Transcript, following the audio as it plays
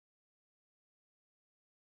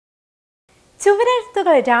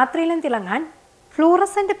ചുവരെഴുത്തുകൾ രാത്രിയിലും തിളങ്ങാൻ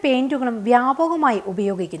ഫ്ലൂറസെന്റ് പെയിന്റുകളും വ്യാപകമായി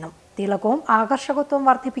ഉപയോഗിക്കുന്നു. തിളക്കവും ആകർഷകത്വവും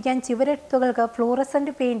വർദ്ധിപ്പിക്കാൻ ചുവരെഴുത്തുകൾക്ക്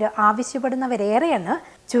ഫ്ലൂറസെന്റ് പെയിന്റ് ആവശ്യപ്പെടുന്നവരേറെയെന്ന്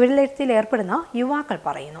ചുവരെഴുത്തിൽ ഏർപ്പെടുന്ന യുവാക്കൾ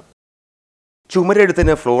പറയുന്നു.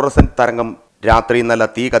 ചുമരെഴുത്തിന് ഫ്ലൂറസെന്റ് തരംഗം രാത്രി നല്ല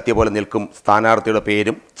തീ കത്തിയ പോലെ നിൽക്കും സ്ഥാനാർത്ഥിയുടെ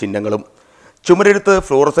പേരും ചിഹ്നങ്ങളും. ചുമരെഴുത്ത്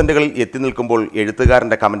ഫ്ലൂറസെന്റുകളിൽ എത്തി നിൽക്കുമ്പോൾ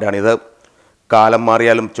എഴുത്തുകാരൻ്റെ കമന്റാണിത്. കാലം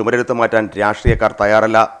മാറിയാലും ചുമരെഴുത്ത് മാറ്റാൻ രാഷ്ട്രീയക്കാർ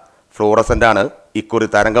തയ്യാറല്ല. ഫ്ലൂറസെന്റാണ് ഇക്കുറി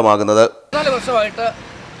തരംഗമാകുന്നത്. 4 വർഷമായിട്ട്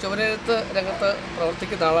ചുവരെഴുത്ത് രംഗത്ത്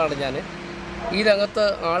പ്രവർത്തിക്കുന്ന ആളാണ് ഞാൻ. ഈ രംഗത്ത്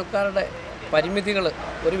ആൾക്കാരുടെ പരിമിതികൾ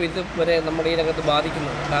ഒരു വിധം വരെ നമ്മുടെ ഈ രംഗത്ത്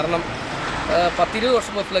ബാധിക്കുന്നുണ്ട്. കാരണം 10-20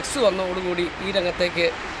 വർഷം ഫ്ലെക്സ് വന്നതോടുകൂടി ഈ രംഗത്തേക്ക്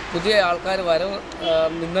പുതിയ ആൾക്കാർ വരവ്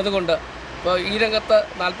നിന്നതുകൊണ്ട് ഇപ്പോൾ ഈ രംഗത്ത്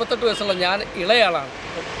 48 വയസ്സുള്ള ഞാൻ ഇളയാളാണ്.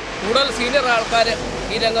 കൂടുതൽ സീനിയർ ആൾക്കാർ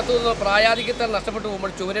ഈ രംഗത്തു നിന്ന് പ്രായാധിക്യത്തെ നഷ്ടപ്പെട്ടു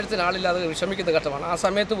പോകുമ്പോൾ ചുവരെഴുത്തിന് ആളില്ലാതെ വിഷമിക്കുന്ന ഘട്ടമാണ്. ആ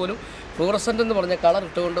സമയത്ത് പോലും ഫ്ലൂറസെൻ്റ് എന്ന് പറഞ്ഞ കളർ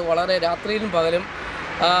ഇട്ടുകൊണ്ട് വളരെ രാത്രിയിലും പകലും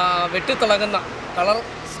വെട്ടിത്തിളങ്ങുന്ന കളർ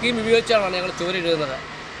സ്കീം ഉപയോഗിച്ചാണ് ഞങ്ങൾ ചുവരെഴുതുന്നത്.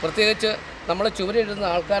 പ്രത്യേകിച്ച് നമ്മൾ ചുവരെഴുതുന്ന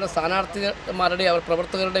ആൾക്കാരുടെ സ്ഥാനാർത്ഥിമാരുടെ അവർ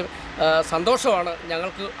പ്രവർത്തകരുടെയും സന്തോഷമാണ്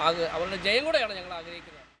ഞങ്ങൾക്ക് അവരുടെ ജയം കൂടെയാണ് ഞങ്ങൾ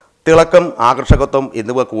ആഗ്രഹിക്കുന്നത്. തിളക്കം, ആകർഷകത്വം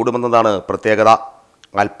എന്നിവ കൂടുമെന്നതാണ് പ്രത്യേകത.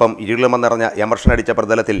 അല്പം ഇരുളിമ എമർഷൻ അടിച്ച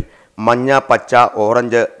പ്രതലത്തിൽ മഞ്ഞ, പച്ച,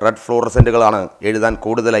 ഓറഞ്ച്, റെഡ് ഫ്ലൂറസെന്റുകളാണ് എഴുതാൻ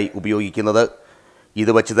കൂടുതലായി ഉപയോഗിക്കുന്നത്.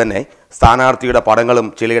 ഇത് വച്ച് തന്നെ സ്ഥാനാർത്ഥിയുടെ പടങ്ങളും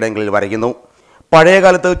ചിലയിടങ്ങളിൽ വരയ്ക്കുന്നു.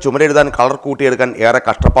 പഴയകാലത്ത് ചുമരെഴുതാൻ കളർ കൂട്ടിയെടുക്കാൻ ഏറെ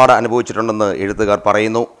കഷ്ടപ്പാട് അനുഭവിച്ചിട്ടുണ്ടെന്ന് എഴുത്തുകാർ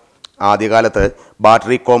പറയുന്നു. ആദ്യകാലത്ത്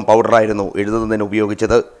ബാറ്ററി കോം പൗഡറായിരുന്നു എഴുതുന്നതിന്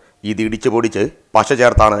ഉപയോഗിച്ചത്. ഇത് ഇടിച്ചു പൊടിച്ച് പശ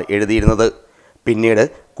ചേർത്താണ് എഴുതിയിരുന്നത്. പിന്നീട്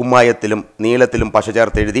കുമ്മായത്തിലും നീളത്തിലും പശ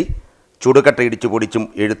ചേർത്ത് എഴുതി ചുടുകട്ട ഇടിച്ചു പൊടിച്ചും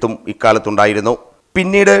എഴുത്തും ഇക്കാലത്തുണ്ടായിരുന്നു.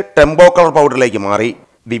 പിന്നീട് ടെമ്പോ കളർ പൗഡറിലേക്ക് മാറി.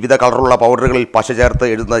 വിവിധ കളറുള്ള പൗഡറുകളിൽ പശ ചേർത്ത്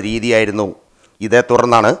എഴുതുന്ന രീതിയായിരുന്നു. ഇതേ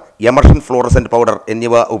തുടർന്നാണ് എമർഷൻ, ഫ്ലൂറസെന്റ് പൗഡർ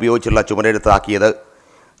എന്നിവ ഉപയോഗിച്ചുള്ള ചുമരെഴുത്ത് ആക്കിയത്.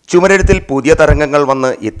 ചുമരെഴുത്തിൽ പുതിയ തരംഗങ്ങൾ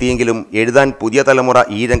വന്ന് എത്തിയെങ്കിലും എഴുതാൻ പുതിയ തലമുറ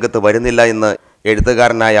ഈ രംഗത്ത് വരുന്നില്ല എന്ന്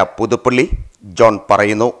എഴുത്തുകാരനായ പുതുപ്പള്ളി ജോൺ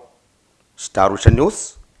പറയുന്നു. Starvision news,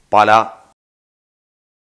 Pala.